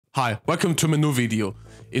Hi, welcome to my new video.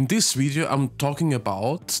 In this video I'm talking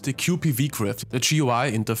about the QPW-Graph, the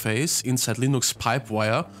GUI interface inside Linux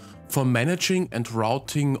Pipewire for managing and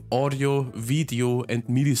routing audio, video and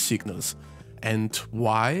MIDI signals, and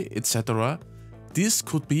why, etc. This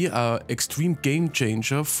could be an extreme game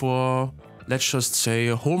changer for, let's just say,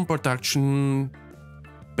 home production,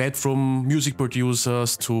 bedroom music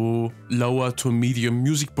producers to lower to medium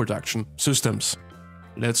music production systems.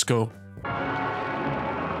 Let's go.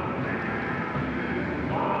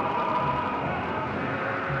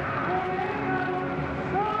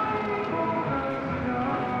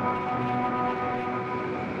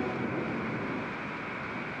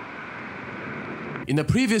 In a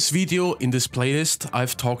previous video in this playlist,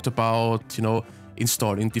 I've talked about,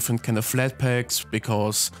 installing different kind of Flatpaks,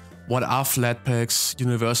 because what are Flatpaks?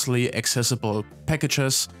 Universally accessible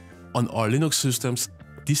packages on all Linux systems.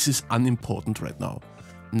 This is unimportant right now.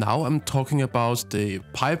 Now I'm talking about the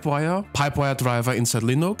Pipewire-Driver inside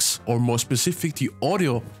Linux, or more specific, the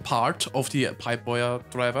audio part of the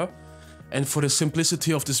Pipewire-Driver. And for the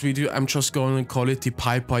simplicity of this video, I'm just going to call it the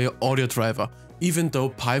Pipewire-Audiodriver, even though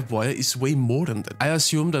Pipewire is way more than that. I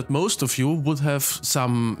assume that most of you would have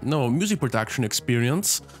some music production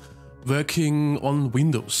experience working on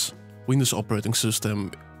Windows operating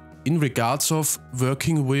system, in regards of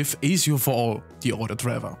working with ASIO for all, the audio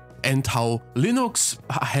driver. And how Linux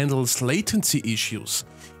handles latency issues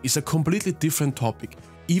is a completely different topic,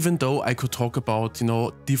 even though I could talk about,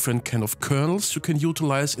 different kind of kernels you can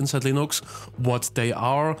utilize inside Linux, what they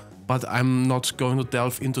are, but I'm not going to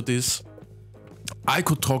delve into this. I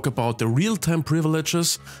could talk about the real-time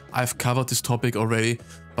privileges. I've covered this topic already,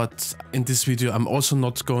 but in this video I'm also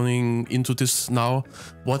not going into this now.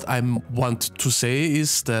 What I want to say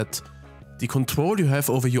is that the control you have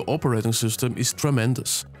over your operating system is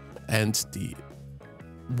tremendous, and the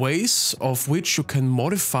ways of which you can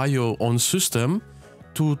modify your own system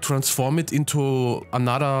to transform it into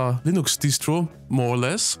another Linux distro, more or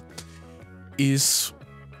less, is,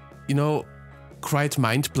 quite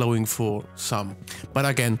mind-blowing for some. But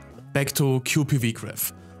again, back to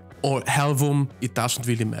QPW-Graph or Helvum, it doesn't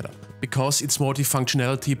really matter, because it's more the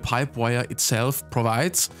functionality Pipewire itself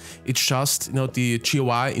provides. It's just the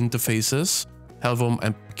GUI interfaces, Helvum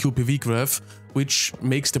and QPW-Graph, which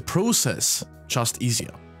makes the process just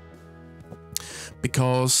easier.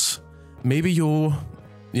 Because maybe you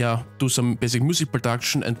do some basic music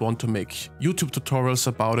production and want to make YouTube tutorials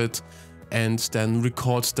about it and then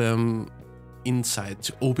record them inside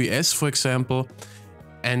OBS, for example,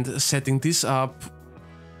 and setting this up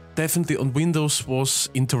definitely on Windows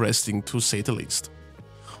was interesting, to say the least.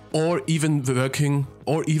 Or even working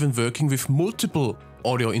with multiple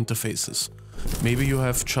audio interfaces. Maybe you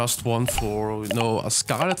have just one for a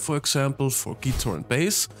Scarlett, for example, for guitar and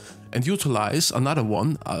bass, and utilize another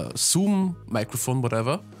one, a Zoom microphone,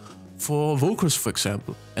 whatever, for vocals, for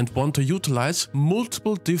example, and want to utilize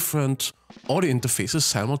multiple different audio interfaces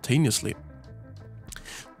simultaneously,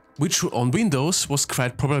 which on Windows was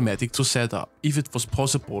quite problematic to set up, if it was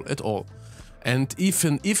possible at all. And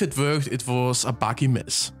even if it worked, it was a buggy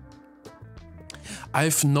mess. I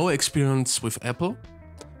have no experience with Apple,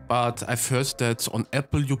 but I've heard that on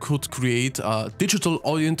Apple you could create a digital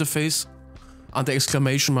audio interface under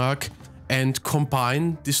exclamation mark and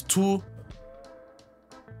combine these two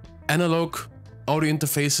analog audio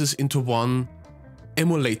interfaces into one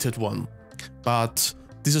emulated one. But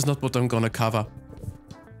this is not what I'm gonna cover.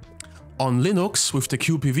 On Linux, with the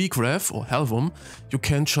QPW-Graph or Helvum, you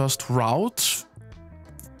can just route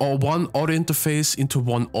one audio interface into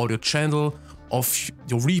one audio channel of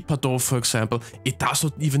your Reaper, for example. It does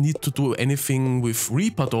not even need to do anything with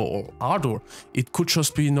Reaper or Ardor. It could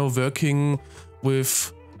just be working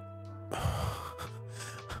with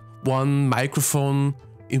one microphone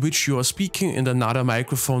in which you are speaking and another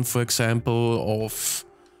microphone, for example, of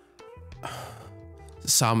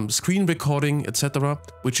some screen recording, etc.,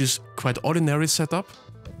 which is quite ordinary setup.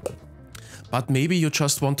 But maybe you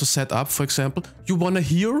just want to set up, for example, you want to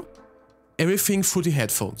hear everything through the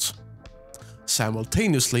headphones.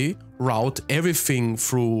 Simultaneously route everything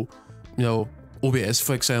through, OBS,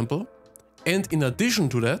 for example. And in addition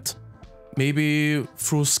to that, maybe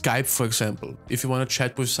through Skype, for example, if you want to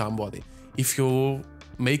chat with somebody. If you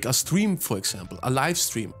make a stream, for example, a live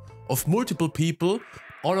stream of multiple people,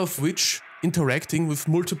 all of which interacting with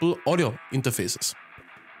multiple audio interfaces.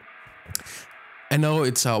 I know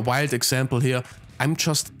it's a wild example here. I'm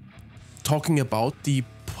just talking about the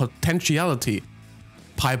potentiality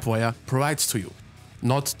Pipewire provides to you,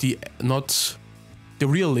 not the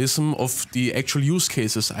realism of the actual use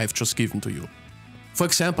cases I've just given to you. For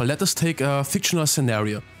example, let us take a fictional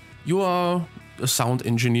scenario. You are a sound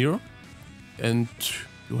engineer and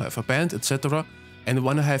you have a band, etc. and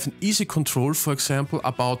want to have an easy control, for example,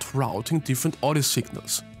 about routing different audio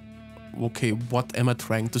signals. Okay, what am I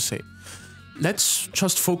trying to say? Let's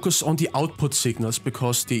just focus on the output signals,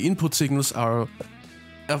 because the input signals are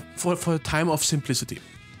for a time of simplicity.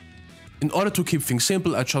 In order to keep things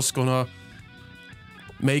simple, I'm just gonna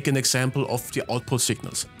make an example of the output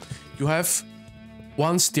signals. You have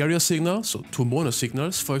one stereo signal, so two mono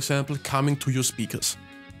signals, for example, coming to your speakers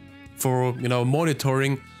for, you know,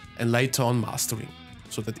 monitoring and later on mastering,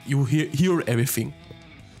 so that you hear everything.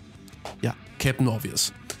 Yeah, Captain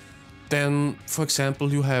Obvious. Then, for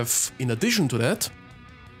example, you have, in addition to that,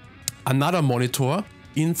 another monitor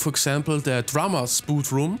in, for example, the drummer's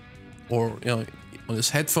boot room, or, you know, on his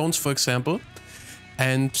headphones, for example,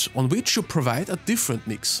 and on which you provide a different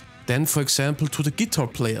mix. Then, for example, to the guitar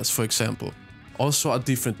players, for example, also a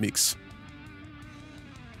different mix.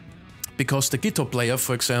 Because the guitar player,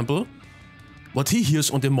 for example, what he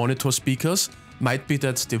hears on the monitor speakers might be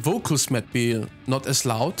that the vocals might be not as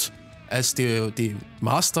loud as the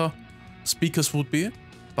master speakers would be,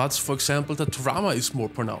 but, for example, the drummer is more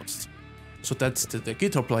pronounced, so that the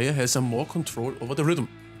guitar player has a more control over the rhythm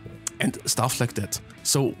and stuff like that.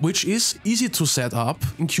 So, which is easy to set up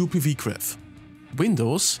in QPW-Graph.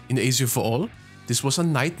 Windows, in Easier for All, this was a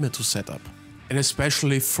nightmare to set up. And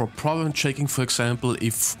especially for problem checking, for example,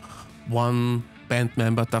 if one band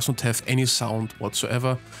member doesn't have any sound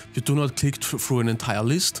whatsoever, you do not click through an entire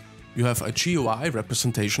list. You have a GUI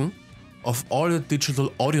representation of all the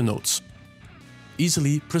digital audio notes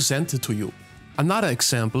easily presented to you. Another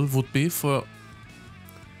example would be for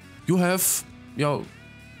you have, you know,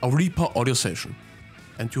 a Reaper audio session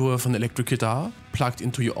and you have an electric guitar plugged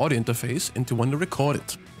into your audio interface and you want to record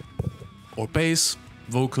it. Or bass,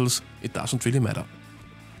 vocals, it doesn't really matter.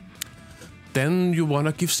 Then you want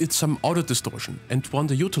to give it some audio distortion and want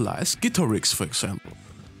to utilize guitar rigs, for example,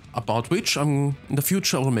 about which in the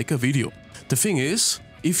future I will make a video. The thing is,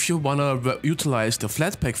 if you want to utilize the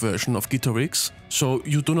Flatpak version of guitar rigs, so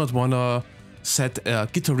you do not want to set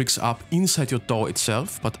guitar rigs up inside your DAW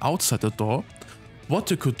itself, but outside the DAW,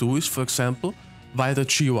 what you could do is, for example, via the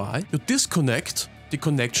GUI, you disconnect the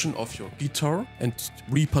connection of your guitar and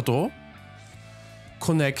Reaper DAW,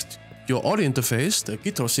 connect your audio interface, the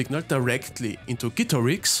guitar signal, directly into guitar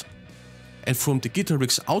rigs, and from the guitar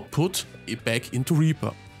rigs output it back into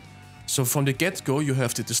Reaper. So from the get-go you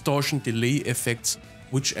have the distortion, delay effects,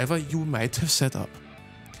 whichever you might have set up.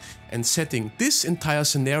 And setting this entire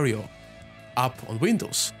scenario up on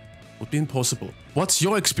Windows would be impossible. What's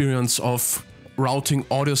your experience of routing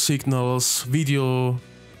audio signals, video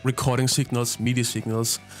recording signals, MIDI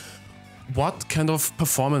signals? What kind of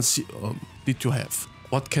performance did you have?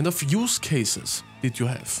 What kind of use cases did you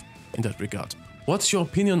have in that regard? What's your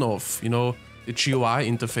opinion of, you know, the GUI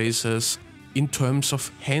interfaces in terms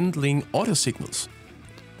of handling audio signals?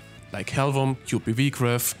 Like Helvum,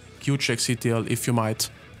 QPW-Graph, QCheckCTL, if you might.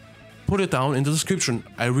 Put it down in the description,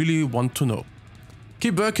 I really want to know.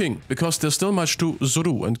 Keep working, because there's still much to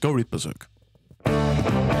do, and go read Berserk.